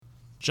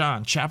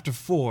John chapter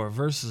 4,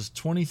 verses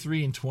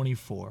 23 and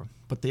 24.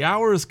 But the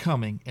hour is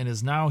coming and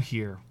is now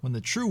here when the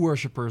true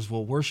worshipers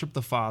will worship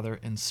the Father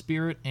in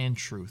spirit and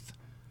truth.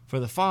 For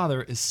the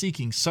Father is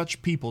seeking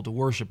such people to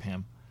worship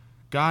him.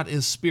 God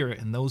is spirit,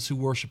 and those who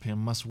worship him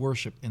must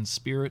worship in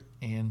spirit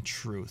and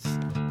truth.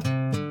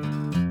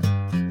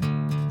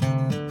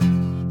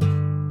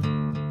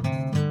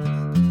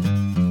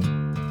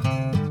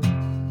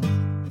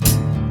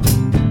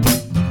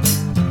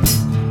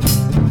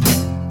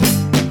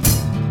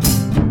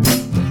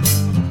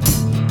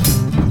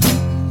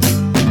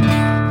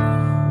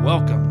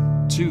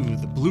 Welcome to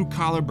the Blue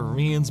Collar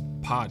Bereans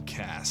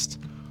podcast,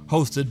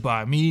 hosted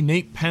by me,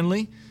 Nate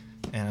Penley,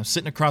 and I'm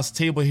sitting across the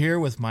table here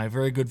with my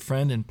very good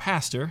friend and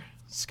pastor,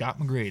 Scott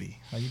McGrady.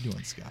 How you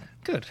doing, Scott?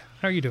 Good.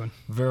 How are you doing?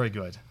 Very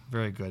good.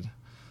 Very good.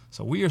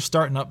 So we are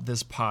starting up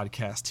this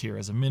podcast here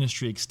as a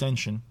ministry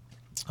extension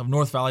of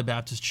North Valley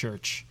Baptist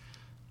Church.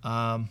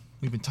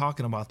 We've been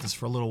talking about this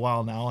for a little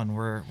while now, and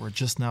we're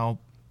just now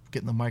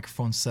getting the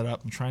microphone set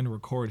up and trying to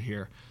record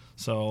here.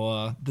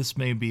 So this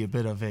may be a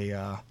bit of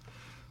a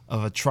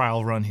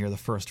trial run here, the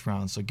first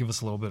round. So give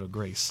us a little bit of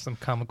grace. Some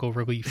comical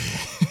relief.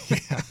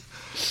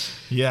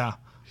 Yeah.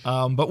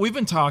 But we've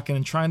been talking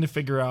and trying to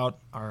figure out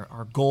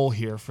our goal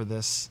here for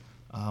this.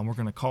 We're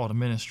going to call it a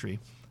ministry.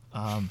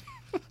 I'm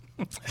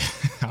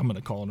going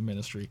to call it a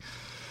ministry.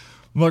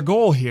 Well, our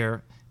goal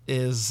here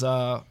is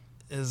the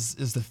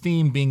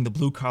theme being the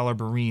Blue Collar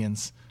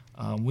Bereans.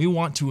 We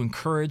want to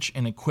encourage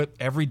and equip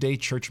everyday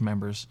church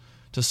members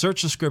to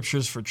search the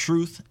Scriptures for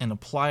truth and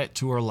apply it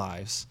to our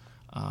lives.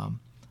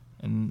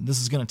 And this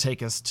is going to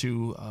take us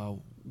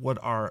to what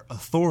our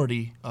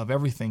authority of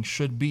everything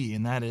should be,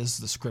 and that is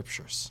the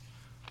Scriptures.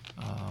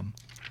 And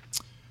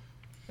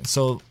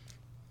so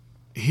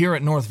here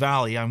at North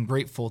Valley, I'm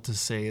grateful to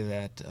say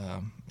that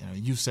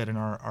you said in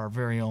our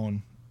very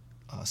own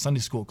Sunday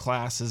school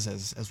classes,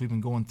 as we've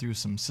been going through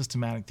some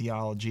systematic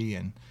theology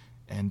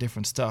and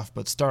different stuff,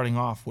 but starting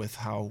off with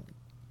how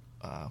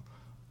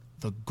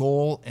the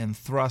goal and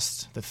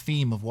thrust, the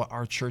theme of what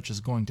our church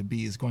is going to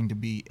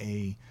be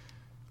a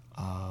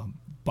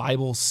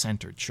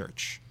Bible-centered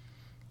church.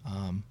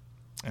 And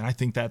I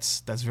think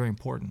that's very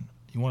important.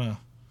 You want to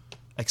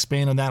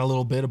expand on that a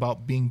little bit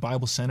about being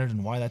Bible-centered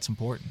and why that's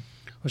important?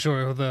 Well,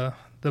 sure.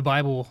 The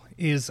Bible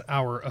is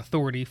our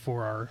authority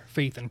for our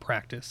faith and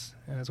practice.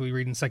 As we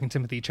read in 2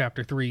 Timothy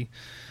chapter 3,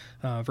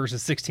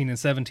 verses 16 and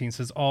 17,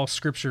 says, "All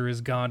Scripture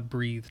is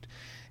God-breathed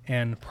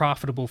and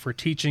profitable for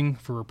teaching,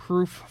 for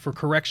reproof, for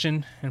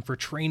correction, and for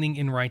training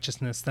in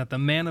righteousness, that the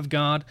man of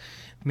God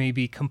may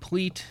be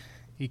complete,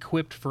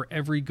 equipped for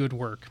every good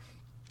work."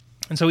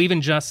 And so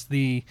even just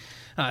the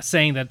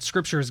saying that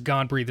Scripture is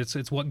God-breathed,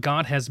 it's what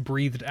God has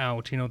breathed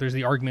out. There's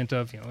the argument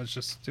of,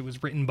 it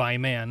was written by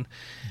man.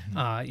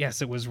 Mm-hmm.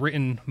 Yes, it was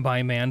written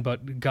by man,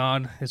 but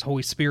God, His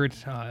Holy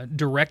Spirit,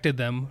 directed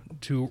them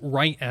to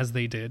write as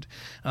they did,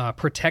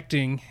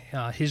 protecting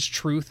His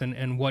truth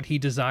and what He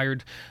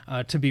desired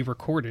to be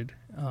recorded,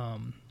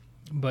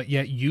 but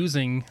yet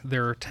using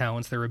their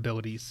talents, their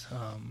abilities,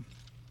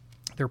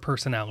 their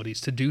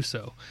personalities to do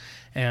so.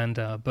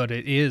 But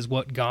it is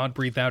what God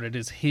breathed out. It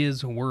is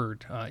His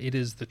word. It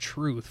is the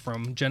truth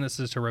from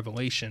Genesis to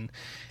Revelation.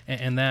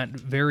 And that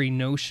very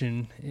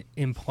notion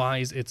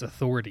implies its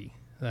authority,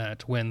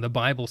 that when the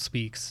Bible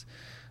speaks,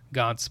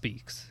 God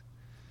speaks.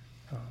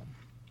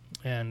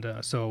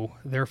 So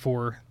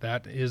therefore,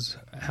 that is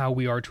how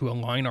we are to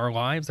align our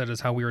lives. That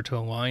is how we are to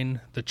align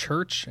the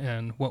church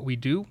and what we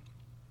do.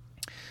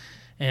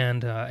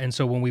 And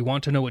so when we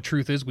want to know what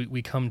truth is,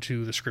 we come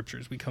to the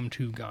Scriptures. We come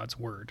to God's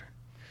word.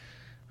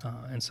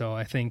 And so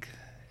I think,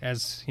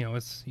 as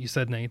you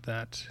said, Nate,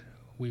 that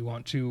we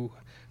want to,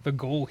 the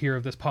goal here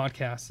of this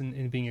podcast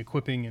in being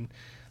equipping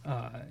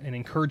and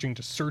encouraging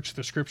to search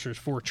the Scriptures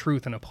for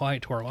truth and apply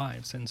it to our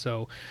lives. And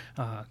so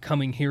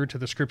coming here to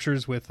the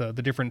Scriptures with the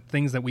different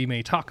things that we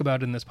may talk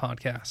about in this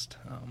podcast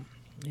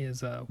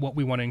is what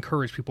we want to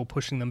encourage people,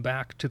 pushing them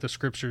back to the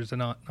Scriptures and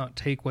not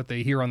take what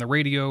they hear on the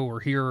radio or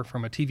hear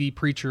from a TV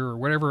preacher or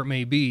whatever it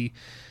may be,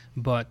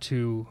 but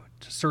to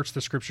search the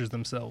Scriptures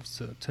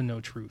themselves to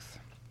know truth.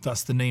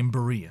 Thus the name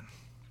Berean.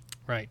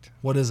 Right.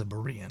 What is a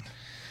Berean?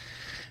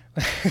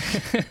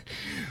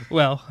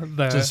 Well,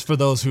 just for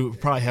those who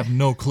probably have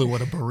no clue what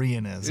a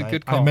Berean is,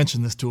 I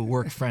mentioned this to a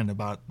work friend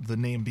about the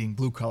name being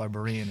Blue Collar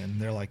Berean, and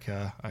they're like,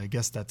 I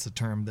guess that's a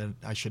term that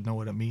I should know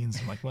what it means.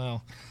 I'm like,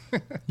 well,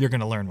 you're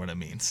going to learn what it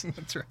means.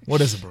 That's right.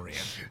 What is a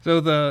Berean? So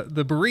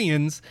the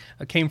Bereans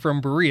came from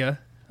Berea,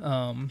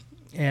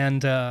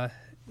 and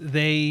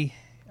they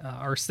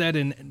are said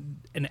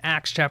in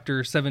Acts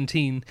chapter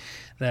 17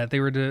 that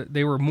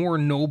they were more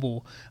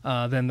noble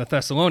than the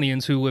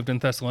Thessalonians who lived in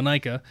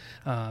Thessalonica,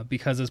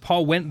 because as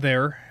Paul went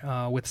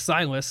there with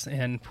Silas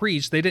and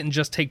preached, they didn't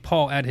just take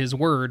Paul at his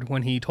word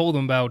when he told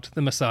them about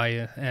the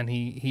Messiah and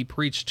he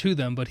preached to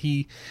them, but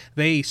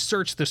they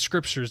searched the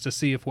Scriptures to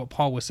see if what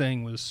Paul was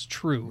saying was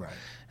true. Right.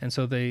 And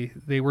so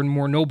they were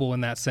more noble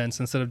in that sense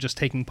instead of just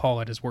taking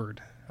Paul at his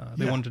word.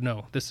 They wanted to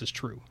know this is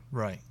true.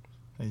 Right.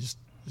 They just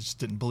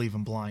didn't believe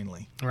him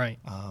blindly. Right.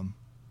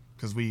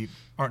 because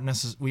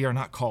we are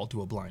not called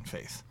to a blind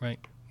faith. Right.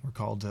 We're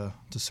called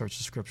to search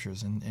the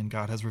scriptures, and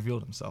God has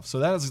revealed himself. So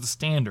that is the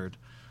standard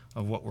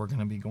of what we're going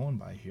to be going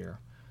by here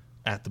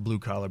at the Blue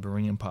Collar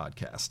Berean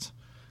podcast.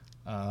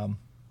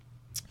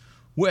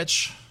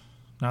 Which,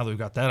 now that we've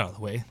got that out of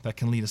the way, that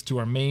can lead us to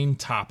our main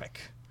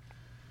topic,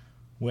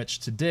 which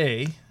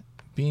today,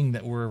 being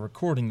that we're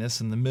recording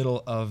this in the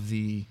middle of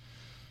the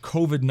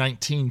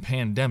COVID-19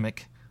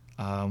 pandemic,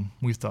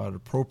 we thought it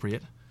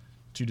appropriate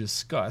to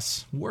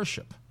discuss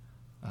worship.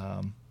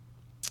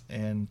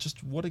 And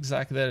just what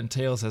exactly that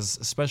entails,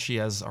 especially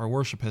as our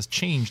worship has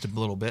changed a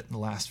little bit in the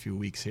last few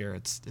weeks here.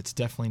 It's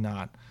definitely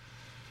not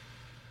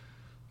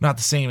the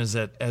same as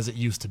it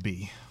used to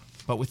be.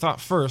 But we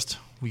thought first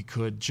we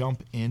could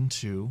jump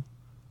into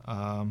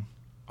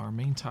our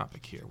main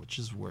topic here, which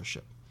is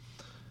worship.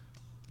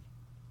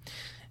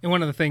 And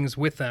one of the things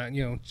with that,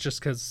 just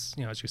because,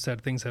 as you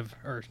said, things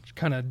are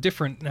kind of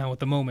different now at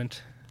the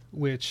moment,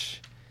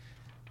 which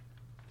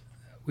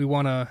we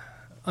want to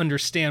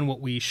understand what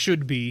we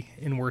should be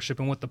in worship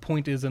and what the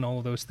point is in all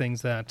of those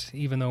things, that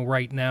even though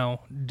right now,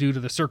 due to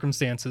the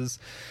circumstances,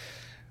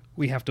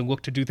 we have to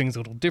look to do things a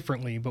little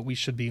differently, but we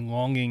should be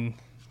longing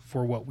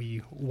for what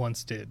we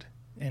once did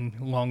and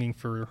longing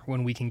for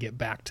when we can get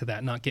back to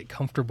that, not get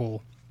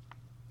comfortable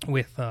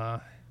with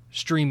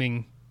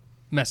streaming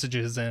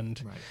messages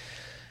and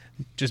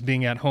just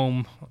being at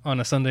home on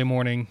a Sunday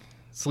morning,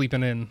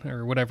 sleeping in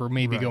or whatever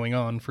may be going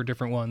on for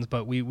different ones,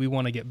 but we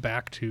want to get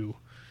back to.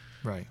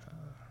 Right.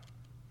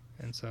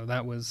 And so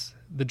that was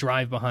the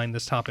drive behind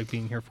this topic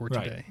being here for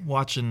today.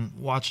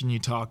 Watching you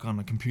talk on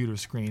a computer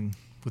screen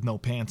with no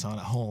pants on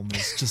at home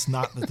is just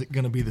not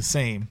going to be the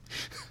same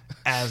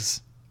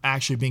as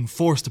actually being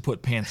forced to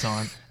put pants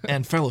on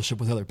and fellowship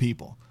with other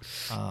people.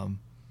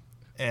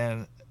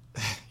 And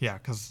yeah,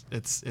 because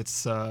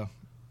it's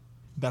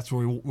that's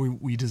where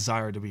we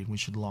desire to be, and we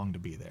should long to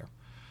be there.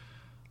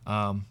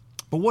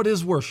 But what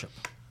is worship?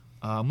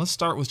 Let's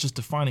start with just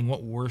defining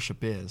what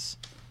worship is.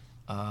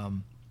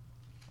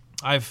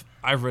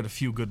 I've read a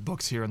few good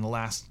books here in the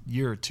last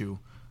year or two,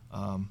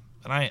 and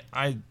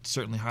I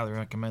certainly highly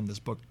recommend this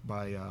book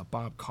by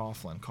Bob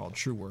Kauflin called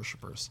True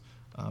Worshipers.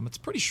 It's a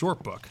pretty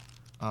short book,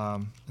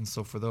 and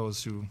so for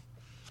those who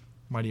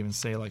might even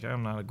say, like,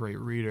 I'm not a great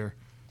reader,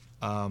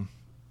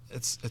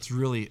 it's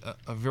really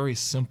a very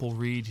simple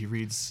read. He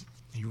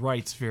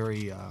writes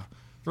very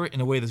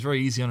in a way that's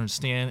very easy to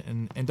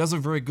understand, and does a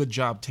very good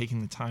job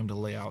taking the time to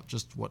lay out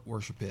just what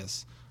worship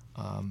is.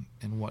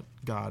 And what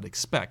God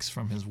expects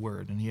from his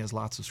word. And he has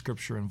lots of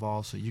scripture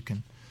involved, so you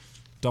can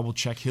double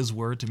check his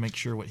word to make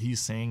sure what he's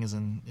saying is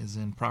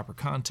in proper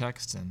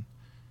context and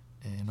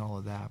all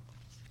of that.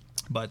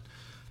 But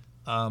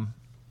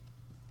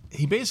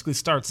he basically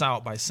starts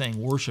out by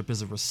saying worship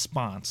is a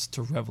response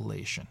to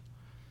revelation.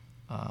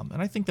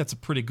 And I think that's a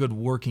pretty good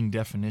working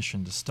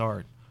definition to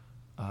start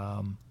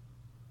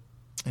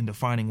in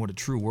defining what a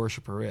true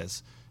worshiper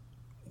is.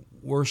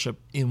 Worship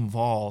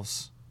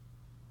involves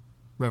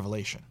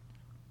revelation.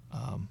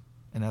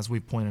 And as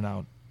we've pointed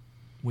out,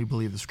 we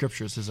believe the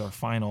scriptures is our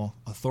final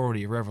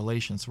authority of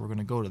revelation, so we're going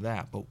to go to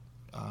that. But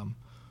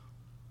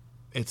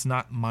it's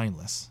not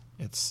mindless.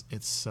 It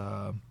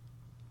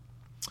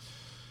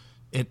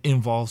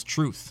involves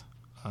truth.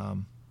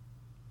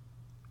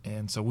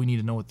 And so we need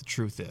to know what the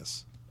truth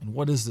is. And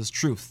what is this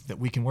truth that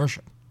we can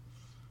worship?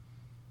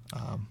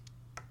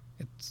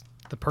 It's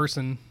the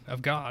person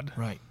of God.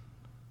 Right.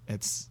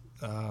 It's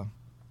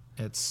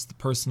the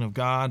person of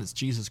God. It's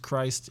Jesus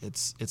Christ.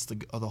 It's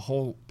the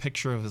whole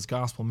picture of his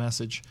gospel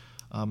message.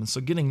 And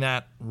so getting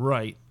that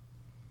right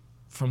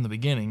from the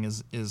beginning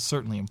is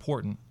certainly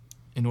important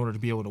in order to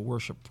be able to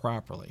worship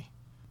properly.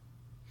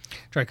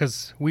 Right,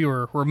 because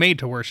we're made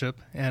to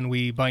worship, and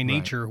we by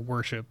nature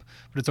worship,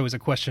 but it's always a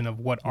question of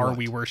what are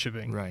we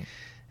worshiping? Right.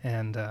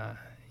 And I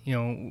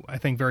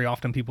think very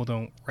often people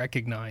don't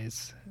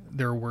recognize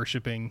they're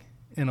worshiping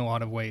in a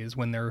lot of ways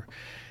when they're,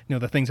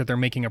 the things that they're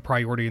making a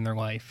priority in their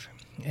life,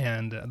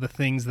 and the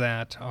things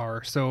that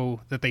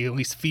they at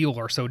least feel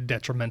are so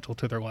detrimental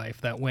to their life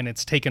that when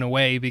it's taken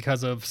away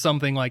because of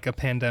something like a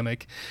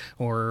pandemic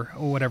or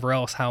whatever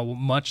else, how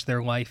much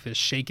their life is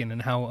shaken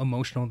and how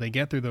emotional they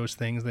get through those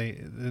things.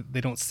 They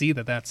don't see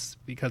that's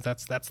because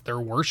that's their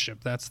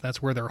worship.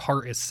 That's where their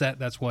heart is set.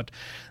 That's what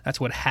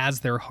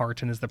has their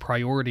heart and is the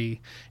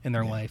priority in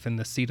their life and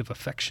the seat of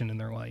affection in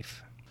their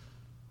life.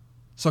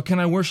 So can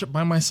I worship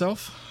by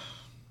myself?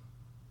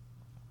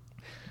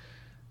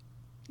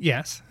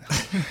 Yes.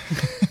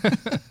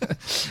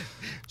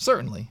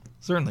 Certainly.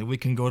 We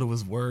can go to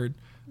his word.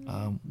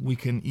 We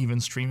can even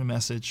stream a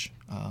message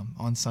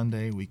on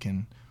Sunday. We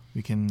can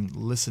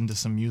listen to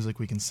some music.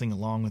 We can sing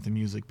along with the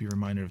music, be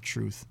reminded of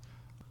truth.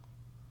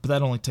 But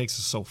that only takes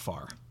us so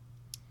far,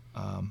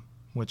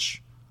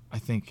 which I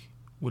think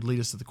would lead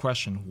us to the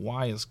question,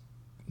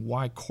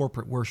 why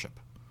corporate worship?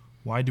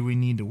 Why do we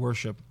need to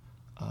worship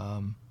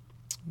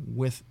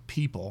with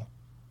people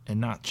and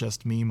not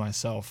just me,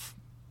 myself,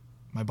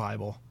 my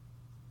Bible?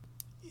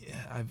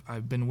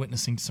 I've been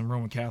witnessing to some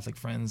Roman Catholic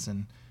friends,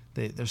 and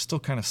they're still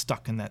kind of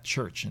stuck in that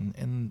church,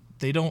 and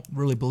they don't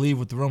really believe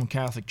what the Roman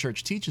Catholic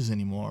Church teaches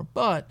anymore.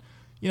 But,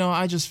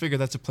 I just figure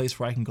that's a place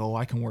where I can go,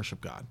 I can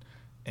worship God.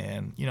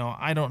 And,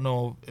 I don't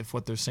know if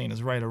what they're saying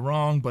is right or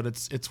wrong, but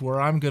it's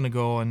where I'm going to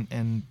go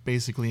and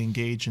basically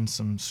engage in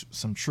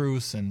some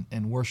truths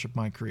and worship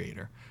my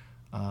Creator.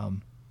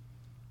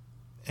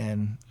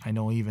 And I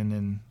know even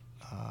in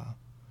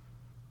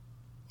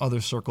other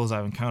circles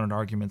I've encountered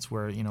arguments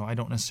where, I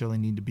don't necessarily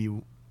need to be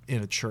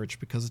in a church,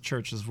 because the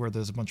church is where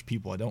there's a bunch of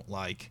people I don't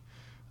like,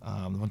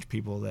 a bunch of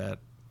people that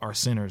are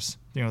sinners.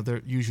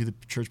 They're usually the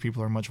church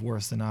people are much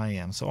worse than I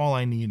am. So all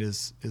I need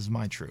is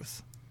my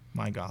truth,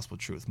 my gospel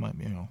truth,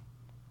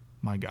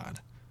 my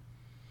God.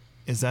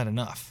 Is that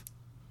enough?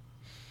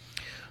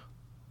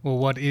 Well,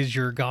 what is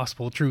your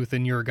gospel truth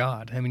and your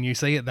God? I mean, you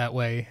say it that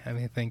way.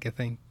 I think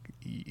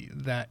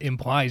that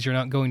implies you're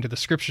not going to the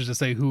scriptures to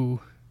say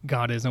who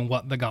God is and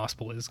what the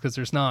gospel is, because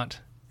there's not,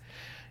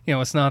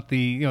 it's not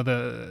the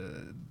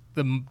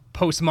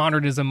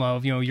postmodernism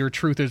of, your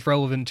truth is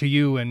relevant to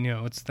you, and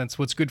that's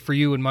what's good for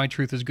you, and my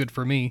truth is good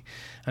for me.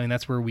 I mean,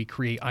 that's where we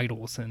create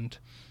idols, and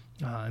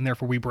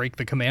therefore we break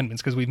the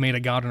commandments, because we've made a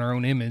God in our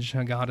own image,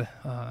 a God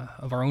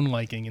of our own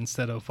liking,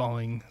 instead of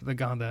following the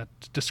God that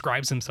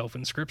describes himself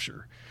in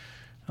Scripture.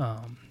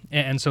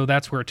 And so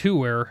that's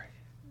where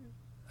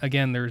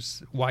again,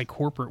 there's why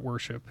corporate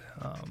worship.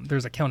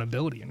 There's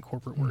accountability in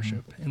corporate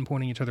worship and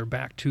pointing each other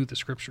back to the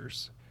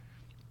Scriptures.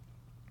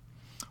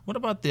 What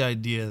about the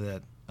idea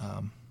that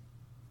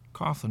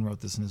Coughlin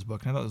wrote this in his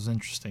book, and I thought it was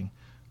interesting.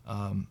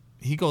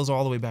 He goes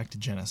all the way back to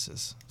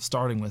Genesis,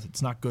 starting with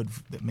it's not good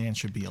that man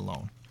should be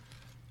alone.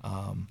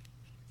 And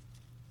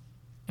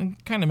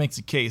kind of makes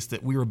a case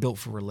that we were built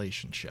for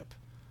relationship.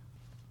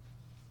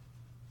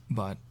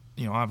 But,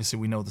 obviously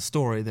we know the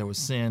story. There was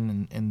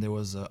sin, and there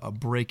was a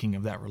breaking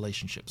of that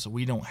relationship. So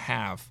we don't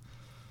have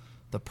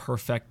the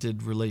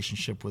perfected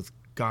relationship with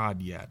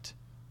God yet.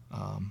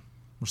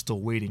 We're still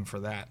waiting for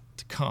that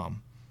to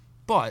come.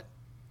 But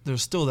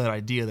there's still that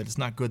idea that it's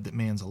not good that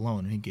man's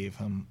alone, and he gave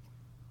him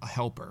a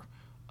helper.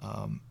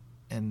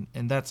 And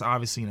that's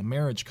obviously in a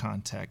marriage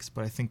context,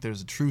 but I think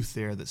there's a truth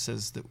there that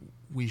says that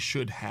we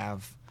should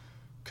have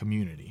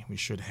community. We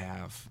should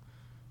have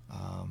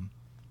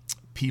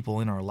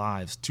people in our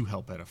lives to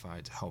help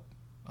edify, to help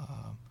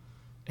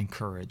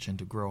encourage, and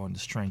to grow and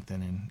to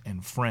strengthen,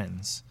 and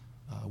friends.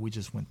 We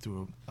just went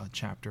through a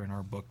chapter in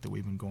our book that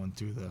we've been going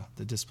through,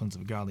 the Disciplines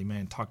of a Godly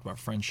Man, talked about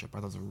friendship. I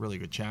thought it was a really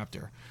good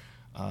chapter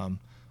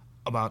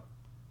about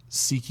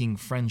seeking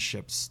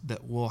friendships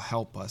that will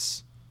help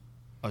us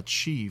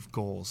achieve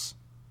goals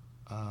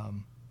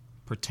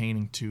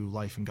pertaining to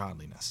life and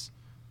godliness.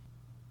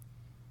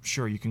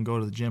 Sure, you can go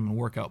to the gym and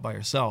work out by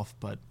yourself,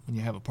 but when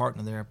you have a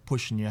partner there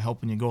pushing you,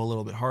 helping you go a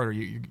little bit harder,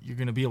 you're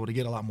going to be able to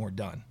get a lot more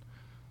done.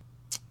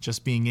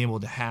 Just being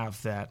able to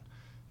have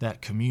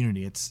that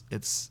community,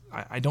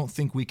 I don't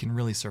think we can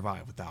really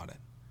survive without it.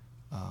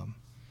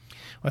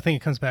 I think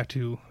it comes back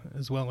to,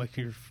 as well, like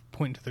you're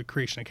pointing to the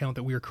creation account,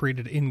 that we are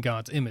created in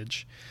God's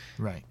image.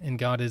 Right. And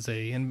God is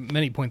and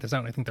many point this out,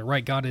 and I think they're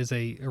right, God is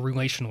a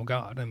relational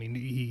God. I mean,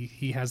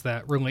 he has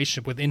that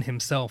relationship within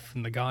himself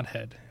in the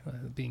Godhead,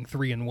 being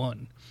three in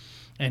one.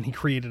 And he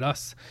created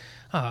us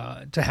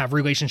to have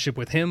relationship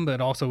with him,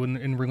 but also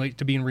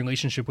to be in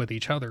relationship with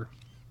each other.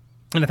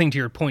 And I think to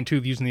your point, too,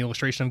 of using the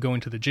illustration of going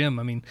to the gym,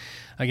 I mean,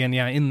 again,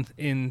 yeah,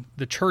 in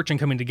the church and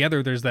coming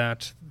together, there's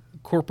that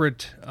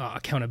corporate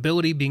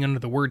accountability, being under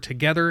the word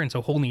together, and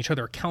so holding each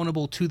other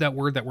accountable to that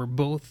word that we're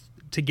both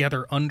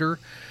together under.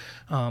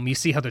 You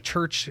see how the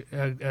church,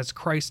 as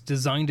Christ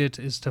designed it,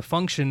 is to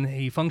function.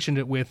 He functioned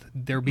it with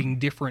there being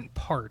different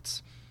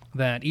parts,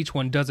 that each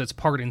one does its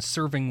part in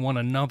serving one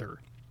another.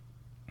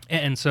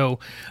 And so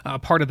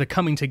part of the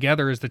coming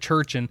together is the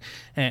church and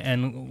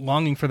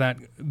longing for that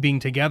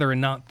being together,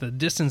 and not the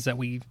distance that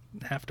we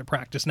have to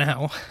practice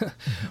now,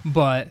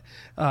 but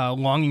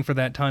longing for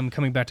that time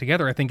coming back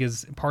together, I think,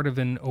 is part of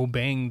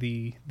obeying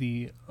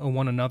the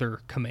one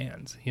another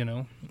commands,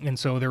 And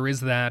so there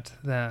is that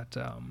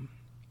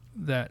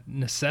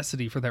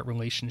necessity for that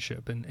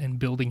relationship and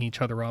building each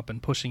other up and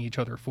pushing each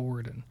other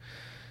forward,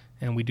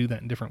 and we do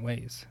that in different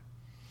ways.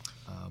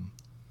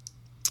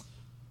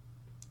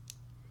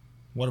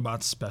 What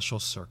about special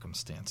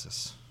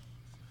circumstances?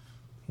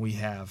 We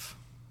have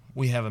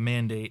a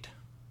mandate.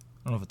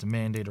 I don't know if it's a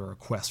mandate or a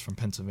request from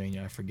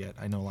Pennsylvania. I forget.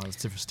 I know a lot of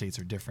different states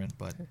are different,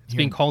 but it's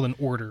being called an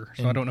order,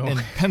 so I don't know. In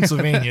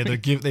Pennsylvania,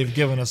 they've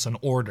given us an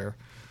order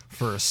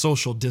for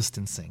social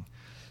distancing,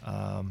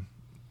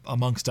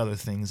 amongst other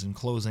things, and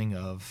closing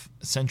of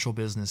essential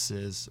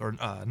businesses or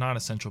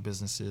non-essential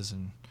businesses.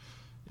 And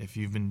if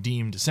you've been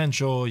deemed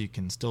essential, you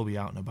can still be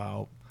out and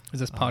about. Is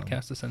this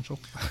podcast essential?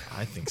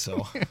 I think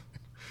so.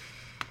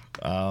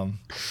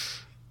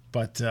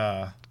 But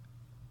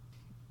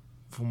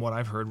from what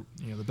I've heard,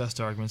 the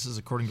best arguments is,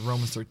 according to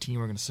Romans 13,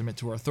 we're going to submit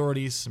to our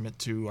authorities, submit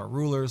to our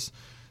rulers.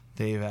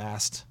 They've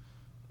asked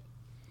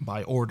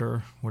by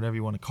order, whatever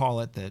you want to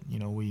call it, that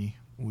we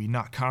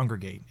not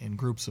congregate in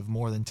groups of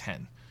more than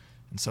 10.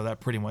 And so that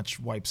pretty much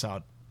wipes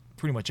out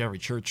pretty much every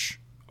church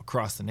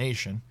across the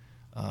nation.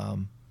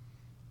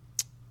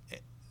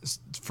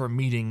 for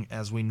meeting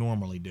as we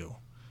normally do.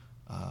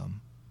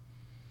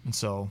 And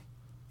so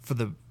for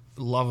the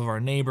love of our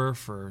neighbor,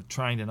 for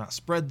trying to not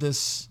spread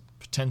this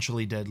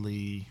potentially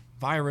deadly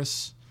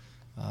virus,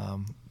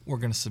 we're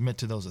going to submit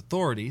to those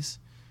authorities.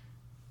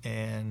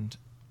 And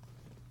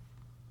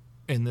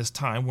in this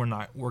time,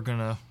 we're going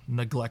to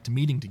neglect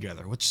meeting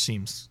together, which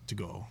seems to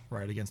go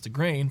right against the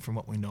grain from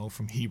what we know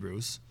from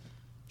Hebrews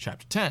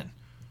chapter 10. It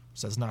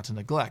says not to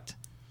neglect.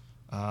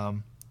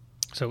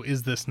 So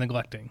is this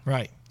neglecting?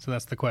 Right. So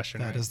that's the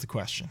question, That is the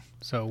question.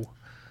 So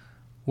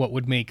what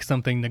would make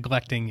something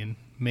neglecting and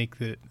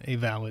make it a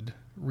valid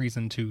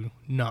reason to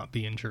not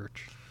be in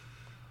church?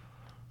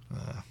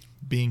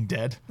 Being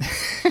dead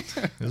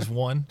is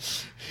one.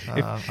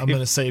 I'm going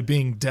to say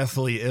being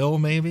deathly ill,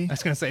 maybe. I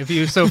was going to say, if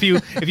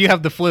you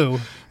have the flu,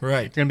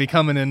 Right. you're going to be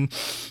coming and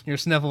you're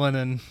sniffling,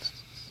 and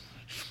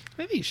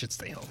maybe you should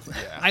stay home.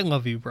 Yeah. I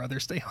love you, brother.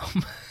 Stay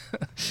home.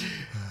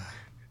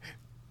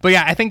 But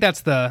yeah, I think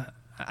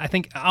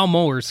Al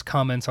Mohler's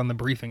comments on the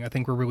briefing, I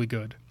think, were really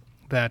good.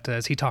 That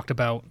as he talked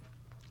about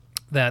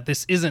that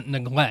this isn't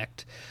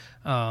neglect.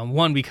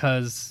 One,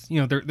 because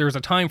there's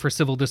a time for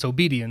civil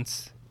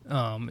disobedience.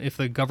 If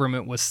the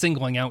government was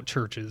singling out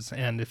churches,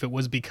 and if it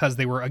was because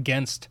they were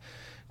against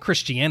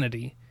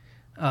Christianity,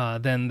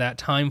 then that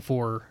time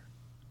for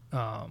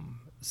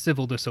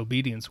civil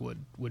disobedience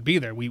would be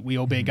there. We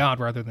obey God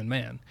rather than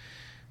man.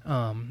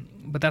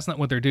 But that's not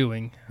what they're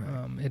doing.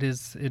 Right.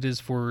 It is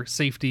for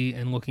safety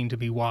and looking to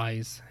be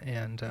wise,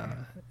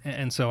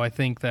 and so I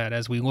think that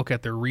as we look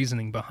at their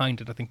reasoning behind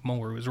it, I think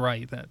Mohler was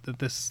right that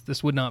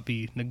this would not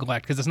be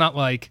neglect, because it's not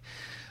like,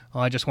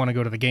 I just want to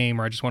go to the game,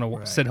 or I just want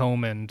to sit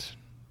home and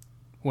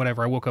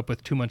whatever. I woke up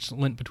with too much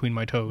lint between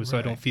my toes, so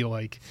I don't feel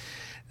like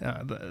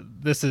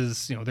this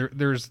is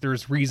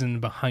there's reason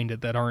behind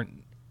it that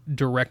aren't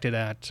directed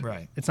at.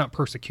 Right. It's not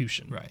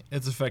persecution. Right.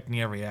 It's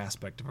affecting every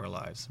aspect of our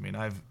lives. I mean,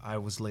 I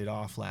was laid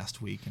off last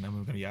week, and I'm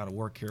going to be out of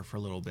work here for a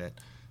little bit,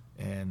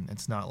 and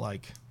it's not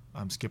like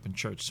I'm skipping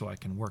church so I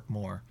can work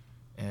more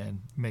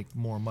and make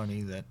more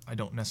money that I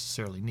don't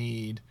necessarily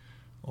need,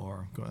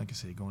 or like I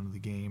say, going to the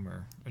game,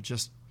 or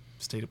just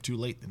stayed up too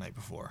late the night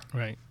before.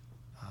 Right.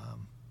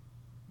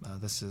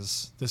 This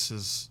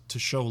is to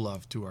show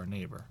love to our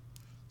neighbor.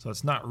 So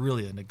it's not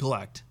really a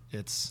neglect.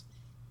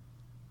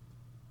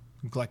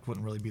 Neglect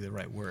wouldn't really be the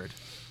right word.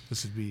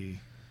 This would be,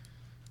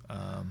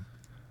 not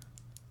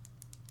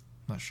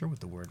sure what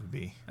the word would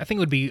be. I think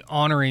it would be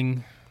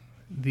honoring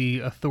the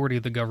authority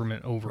of the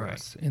government over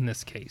us in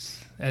this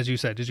case. As you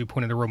said, as you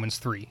pointed to Romans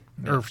 3,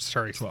 or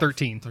sorry, 12,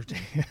 13. 13.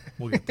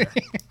 We'll get there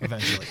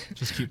eventually.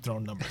 Just keep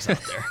throwing numbers out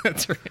there.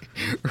 That's right.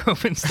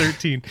 Romans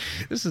 13.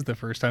 This is the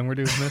first time we're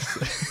doing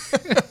this.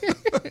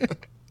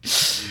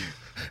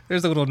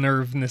 There's a little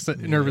nervousness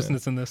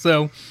in this.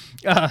 So,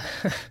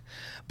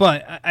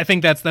 but I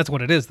think that's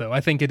what it is, though.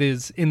 I think it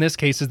is, in this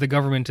case, is the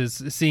government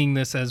is seeing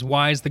this as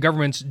wise. The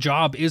government's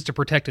job is to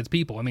protect its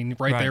people. I mean,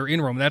 right there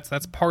in Rome,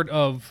 that's part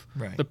of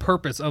the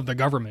purpose of the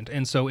government.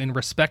 And so in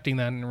respecting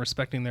that and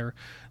respecting their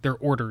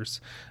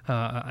orders,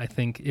 I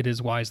think it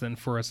is wise then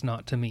for us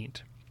not to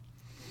meet.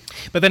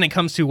 But then it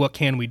comes to what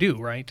can we do,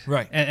 right?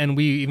 Right. And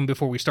we, even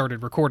before we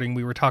started recording,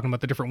 we were talking about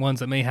the different ones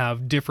that may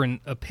have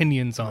different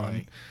opinions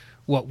on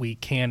what we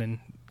can and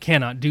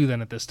cannot do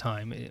then at this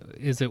time.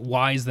 Is it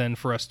wise then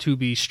for us to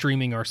be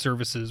streaming our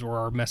services or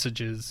our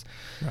messages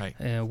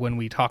when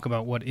we talk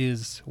about what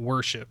is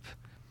worship?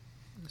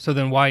 So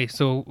then why?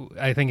 So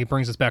I think it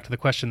brings us back to the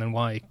question then,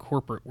 why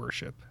corporate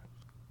worship?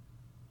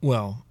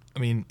 Well, I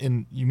mean,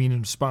 you mean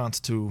in response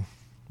to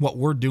what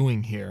we're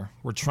doing here,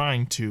 we're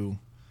trying to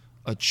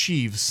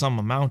achieve some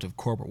amount of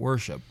corporate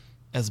worship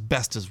as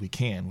best as we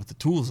can with the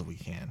tools that we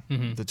can,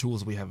 the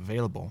tools we have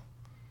available,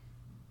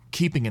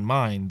 keeping in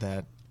mind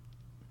that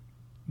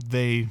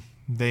they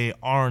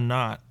are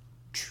not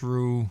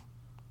true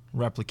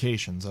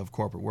replications of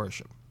corporate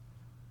worship.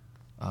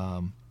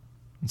 And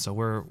so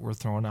we're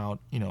throwing out,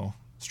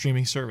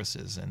 streaming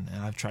services, and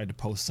I've tried to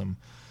post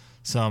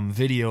some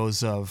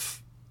videos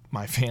of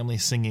my family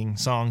singing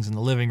songs in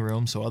the living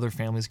room so other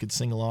families could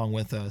sing along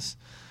with us.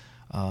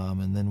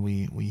 And then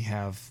we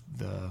have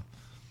the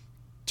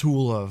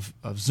tool of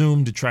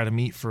Zoom to try to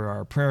meet for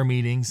our prayer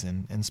meetings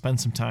and spend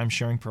some time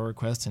sharing prayer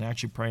requests and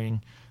actually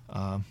praying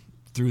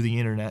through the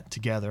internet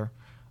together,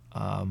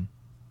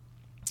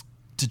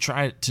 to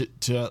try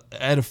to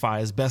edify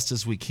as best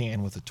as we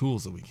can with the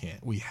tools that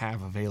we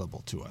have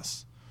available to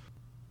us.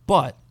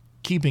 But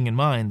keeping in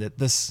mind that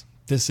this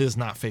is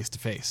not face to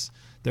face,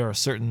 there are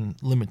certain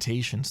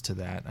limitations to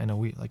that. I know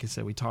like I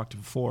said, we talked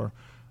before.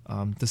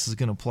 This is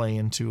going to play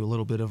into a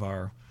little bit of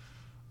our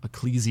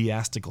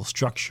ecclesiastical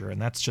structure,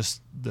 and that's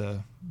just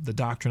the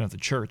doctrine of the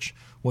church.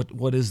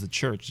 What is the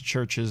church? The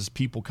church is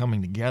people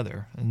coming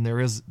together, and there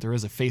is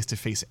a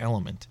face-to-face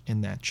element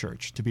in that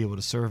church to be able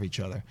to serve each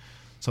other.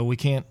 So we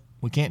can't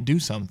do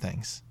some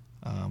things.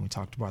 We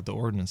talked about the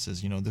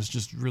ordinances. There's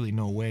just really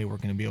no way we're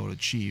going to be able to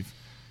achieve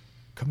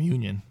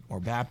communion or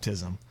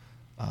baptism.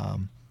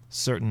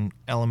 Certain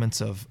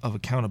elements of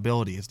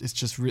accountability.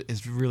 It's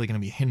really going to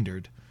be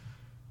hindered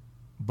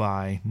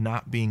by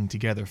not being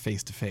together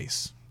face to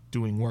face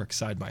doing work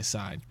side by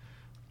side,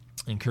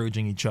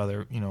 encouraging each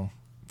other,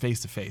 face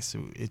to face.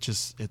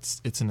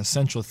 It's an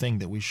essential thing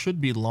that we should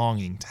be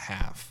longing to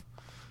have.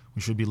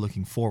 We should be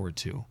looking forward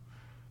to.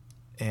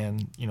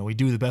 And, we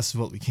do the best of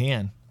what we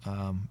can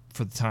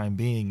for the time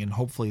being. And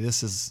hopefully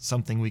this is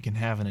something we can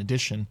have in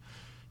addition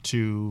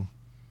to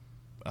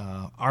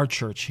our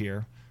church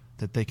here,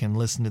 that they can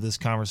listen to this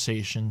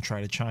conversation,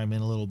 try to chime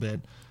in a little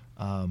bit,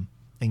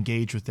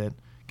 engage with it,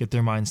 get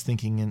their minds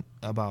thinking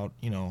about,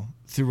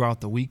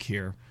 throughout the week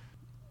here,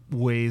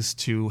 ways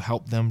to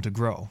help them to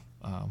grow,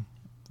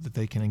 that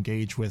they can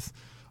engage with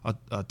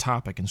a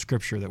topic in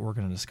Scripture that we're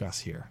going to discuss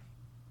here.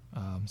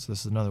 So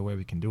this is another way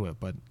we can do it.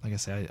 But like I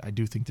say, I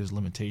do think there's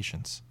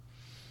limitations.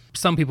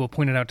 Some people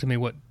pointed out to me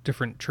what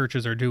different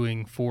churches are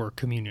doing for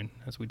communion,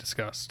 as we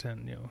discussed,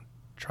 and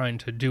trying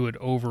to do it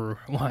over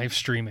live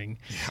streaming.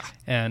 Yeah.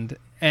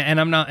 And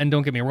I'm not, and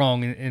don't get me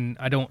wrong, and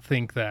I don't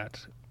think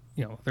that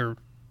they're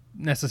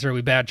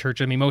necessarily bad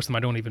churches. I mean,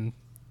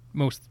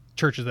 most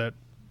churches that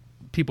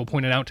people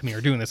pointed out to me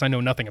are doing this. I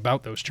know nothing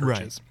about those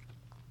churches. Right.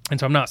 And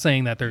so I'm not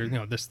saying that they're,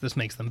 this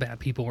makes them bad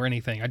people or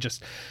anything. I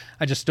just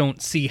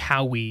don't see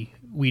how we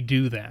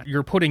do that.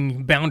 You're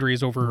putting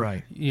boundaries over,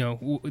 right.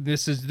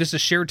 This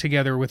is shared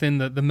together within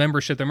the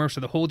membership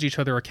that holds each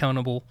other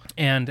accountable.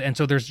 And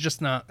so there's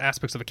just not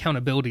aspects of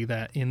accountability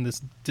that in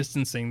this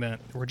distancing that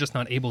we're just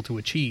not able to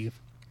achieve.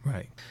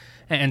 Right.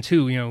 And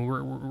two,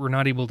 we're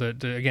not able to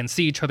again,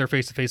 see each other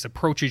face to face,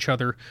 approach each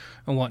other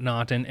and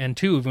whatnot. And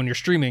two, when you're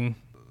streaming,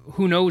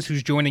 who knows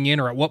who's joining in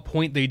or at what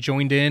point they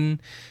joined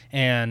in,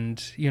 and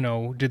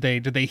did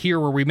they hear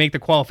where we make the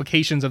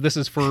qualifications of this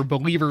is for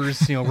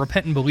believers,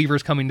 repentant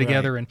believers coming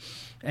together, right.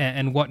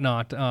 and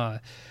whatnot,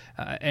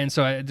 and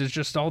so there's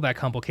just all that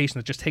complication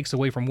that just takes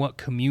away from what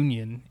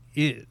communion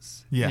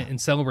is, in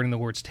celebrating the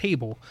Lord's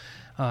table,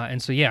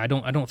 and so I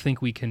don't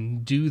think we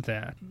can do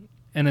that.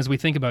 And as we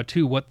think about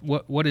too,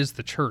 what is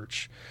the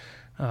church?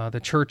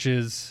 The church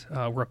is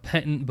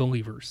repentant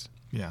believers.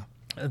 Yeah.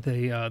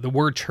 The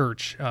word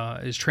church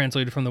is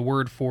translated from the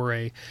word for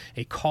a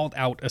called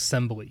out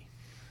assembly.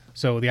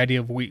 So the idea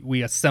of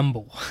we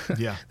assemble.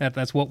 Yeah.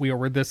 That's what we are.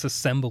 We're this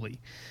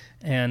assembly.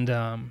 And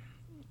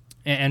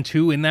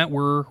two, in that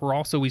we're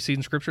also, we see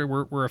in Scripture,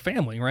 we're a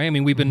family, right? I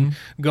mean, we've been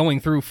going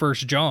through 1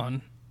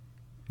 John,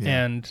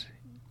 and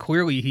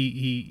clearly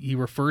he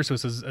refers to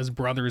us as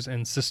brothers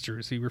and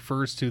sisters. He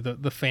refers to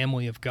the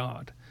family of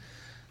God.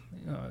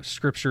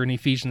 Scripture in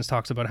Ephesians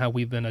talks about how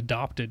we've been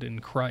adopted in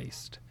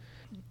Christ.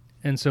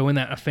 And so in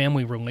that a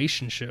family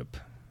relationship,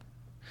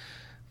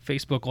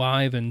 Facebook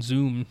Live and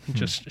Zoom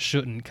just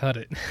shouldn't cut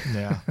it.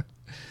 Yeah.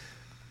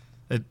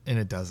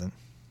 It doesn't.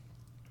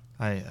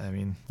 I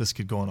mean, this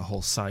could go on a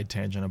whole side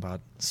tangent about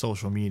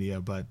social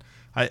media, but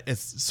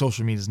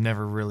social media's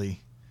never really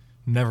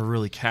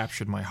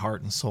captured my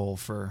heart and soul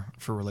for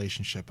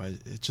relationship.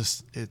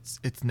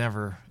 It's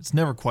never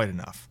quite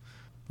enough.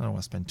 I don't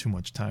want to spend too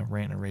much time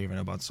ranting and raving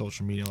about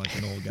social media like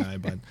an old guy,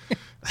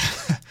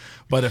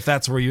 but if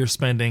that's where you're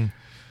spending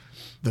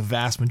the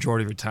vast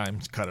majority of your time,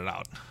 cut it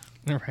out.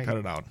 Right. Cut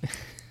it out.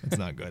 It's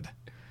not good.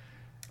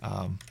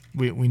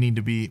 We need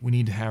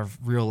to have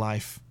real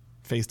life,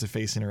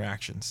 face-to-face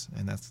interactions,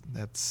 and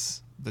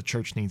that's the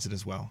church needs it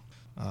as well.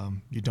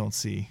 You don't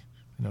see,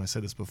 I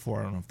said this before.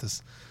 I don't know if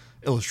this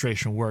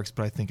illustration works,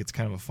 but I think it's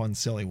kind of a fun,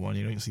 silly one.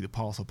 You see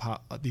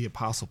the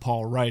Apostle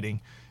Paul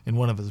writing in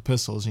one of his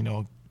epistles.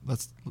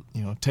 Let's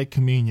take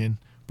communion,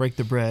 break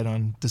the bread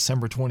on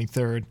December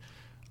 23rd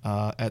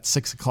at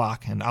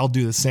 6:00, and I'll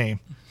do the same.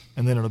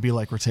 And then it'll be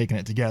like we're taking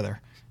it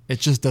together. It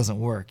just doesn't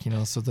work,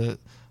 So the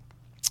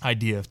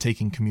idea of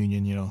taking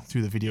communion,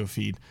 through the video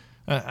feed,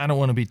 I don't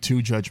want to be too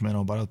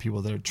judgmental about other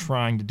people that are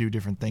trying to do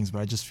different things, but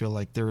I just feel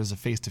like there is a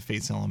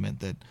face-to-face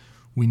element that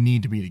we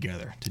need to be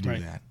together to do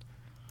that.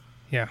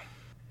 Yeah.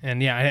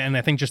 And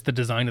I think just the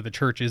design of the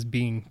church is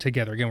being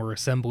together. Again, we're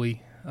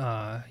assembly.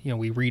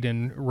 We read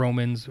in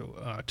Romans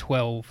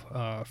 12,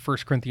 1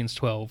 Corinthians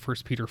 12, 1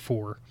 Peter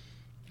 4.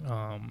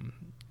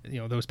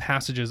 Those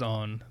passages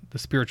on the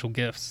spiritual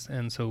gifts,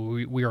 and so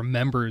we are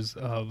members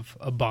of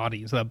a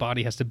body, so that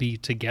body has to be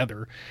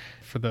together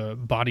for the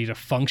body to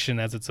function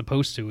as it's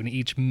supposed to, and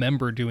each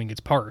member doing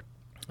its part,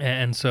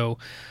 and so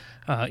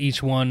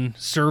each one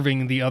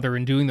serving the other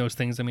and doing those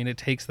things. I mean, it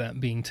takes that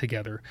being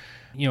together.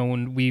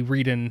 When we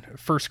read in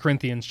 1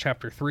 Corinthians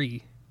chapter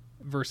 3,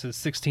 verses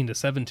 16 to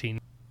 17,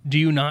 do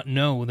you not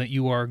know that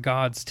you are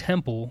God's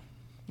temple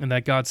and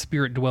that God's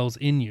Spirit dwells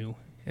in you?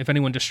 If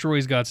anyone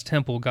destroys God's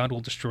temple, God will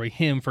destroy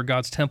him, for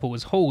God's temple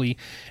is holy,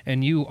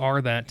 and you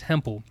are that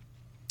temple.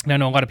 And I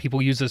know a lot of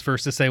people use this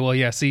verse to say, well,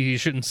 you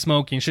shouldn't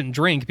smoke and you shouldn't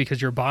drink because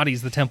your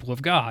body's the temple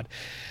of God.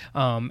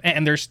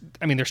 And there's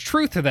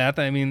truth to that.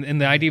 I mean, in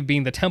the idea of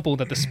being the temple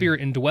that the Spirit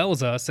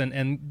indwells us,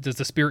 and does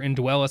the Spirit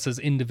indwell us as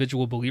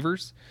individual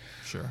believers?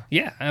 Sure.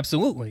 Yeah,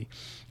 absolutely.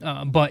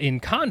 But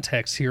in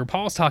context here,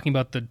 Paul's talking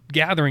about the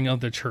gathering of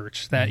the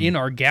church, that in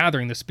our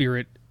gathering, the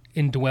Spirit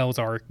indwells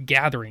our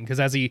gathering, because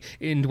as he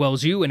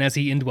indwells you and as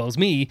he indwells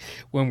me,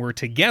 when we're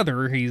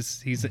together,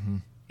 he's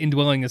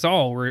indwelling us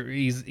all.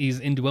 He's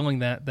indwelling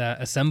that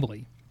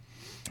assembly.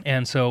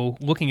 And so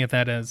looking at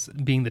that as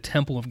being the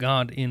temple of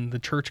God in the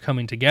church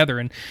coming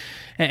together,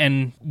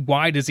 and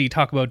why does he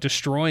talk about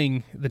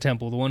destroying the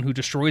temple? The one who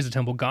destroys the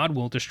temple, God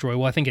will destroy.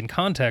 Well, I think in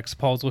context,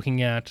 Paul's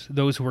looking at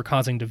those who are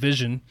causing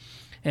division,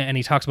 and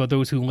he talks about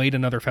those who laid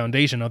another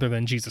foundation other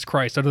than Jesus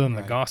Christ, other than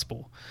the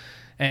gospel.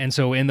 And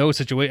so in those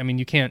situations, I mean,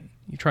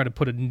 you try to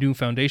put a new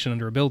foundation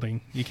under a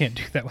building, you can't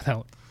do that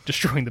without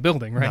destroying the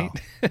building, right?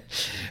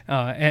 No.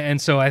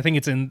 And so I think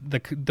it's in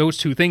those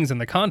two things in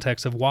the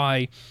context of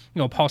why,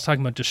 Paul's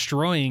talking about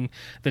destroying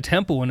the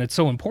temple, and it's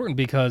so important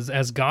because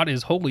as God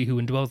is holy who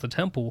indwells the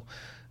temple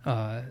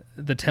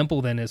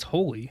then is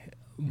holy.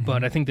 Mm-hmm.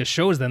 But I think this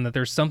shows then that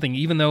there's something,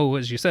 even though,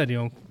 as you said,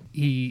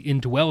 he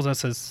indwells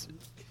us as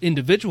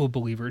individual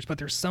believers, but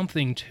there's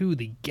something to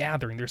the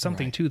gathering. There's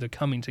something to the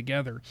coming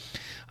together.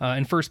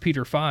 In 1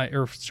 Peter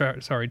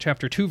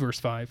chapter 2, verse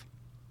 5,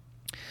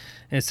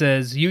 it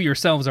says, "You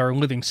yourselves are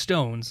living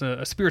stones,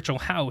 a spiritual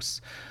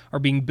house, are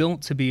being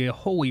built to be a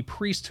holy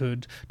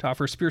priesthood, to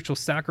offer spiritual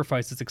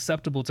sacrifices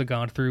acceptable to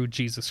God through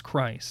Jesus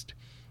Christ."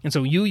 And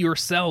so you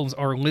yourselves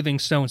are living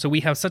stones. So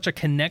we have such a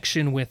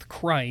connection with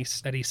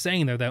Christ that he's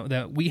saying there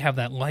that we have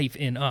that life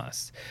in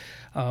us.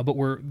 But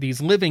we're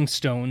these living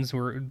stones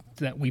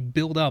that we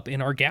build up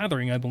in our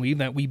gathering, I believe,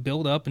 that we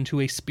build up into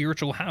a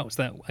spiritual house.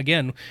 That,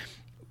 again,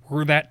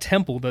 we're that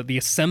temple, that the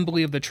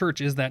assembly of the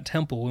church is that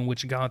temple in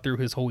which God, through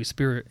his Holy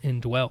Spirit,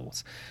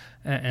 indwells.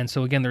 And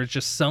so, again, there's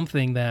just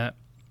something that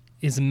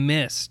is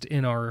missed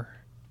in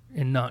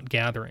not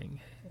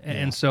gathering. Yeah.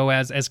 And so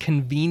as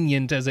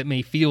convenient as it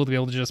may feel to be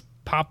able to just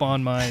pop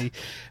on my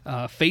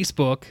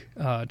Facebook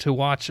to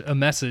watch a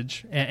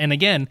message, and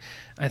again,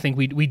 I think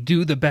we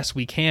do the best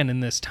we can in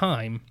this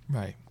time.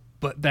 Right.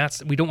 But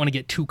we don't want to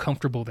get too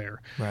comfortable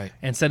there. Right.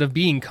 Instead of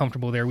being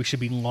comfortable there, we should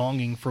be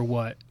longing for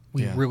what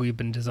we really have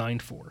been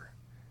designed for.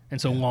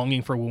 And so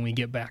longing for when we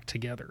get back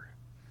together.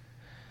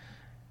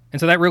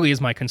 And so that really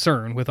is my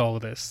concern with all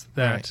of this.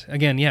 That,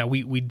 again,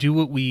 we do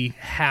what we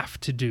have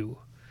to do.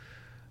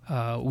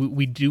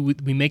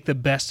 We make the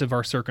best of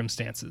our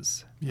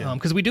circumstances.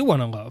 Because we do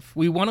want to love.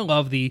 We want to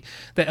love the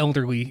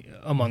elderly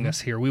among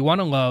us here. We want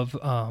to love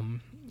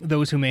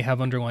those who may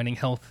have underlying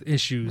health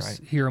issues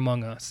here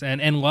among us,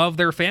 and love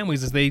their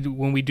families as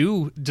when we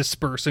do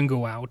disperse and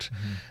go out,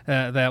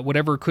 that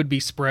whatever could be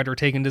spread or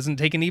taken isn't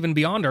taken even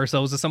beyond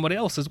ourselves to somebody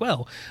else as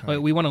well.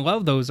 We want to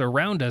love those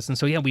around us, and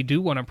so we do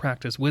want to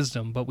practice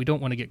wisdom, but we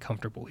don't want to get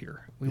comfortable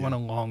here. We want to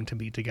long to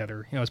be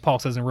together. As Paul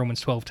says in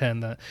Romans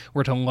 12:10, that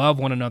we're to love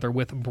one another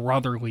with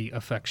brotherly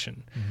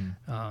affection.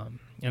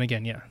 And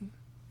again,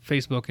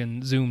 Facebook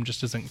and Zoom just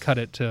doesn't cut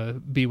it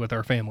to be with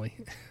our family.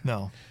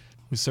 No.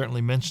 We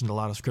certainly mentioned a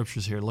lot of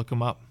scriptures here. Look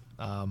them up.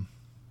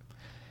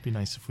 Be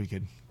nice if we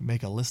could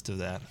make a list of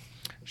that.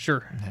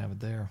 Sure. And have it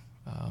there.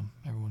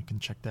 Everyone can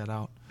check that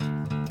out.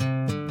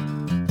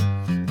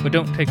 But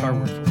don't take our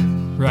word for it.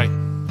 Right.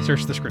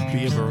 Search the scriptures.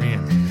 Be a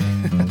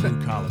Berean. A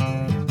blue-collar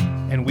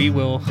Berean. And we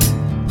will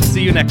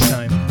see you next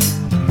time.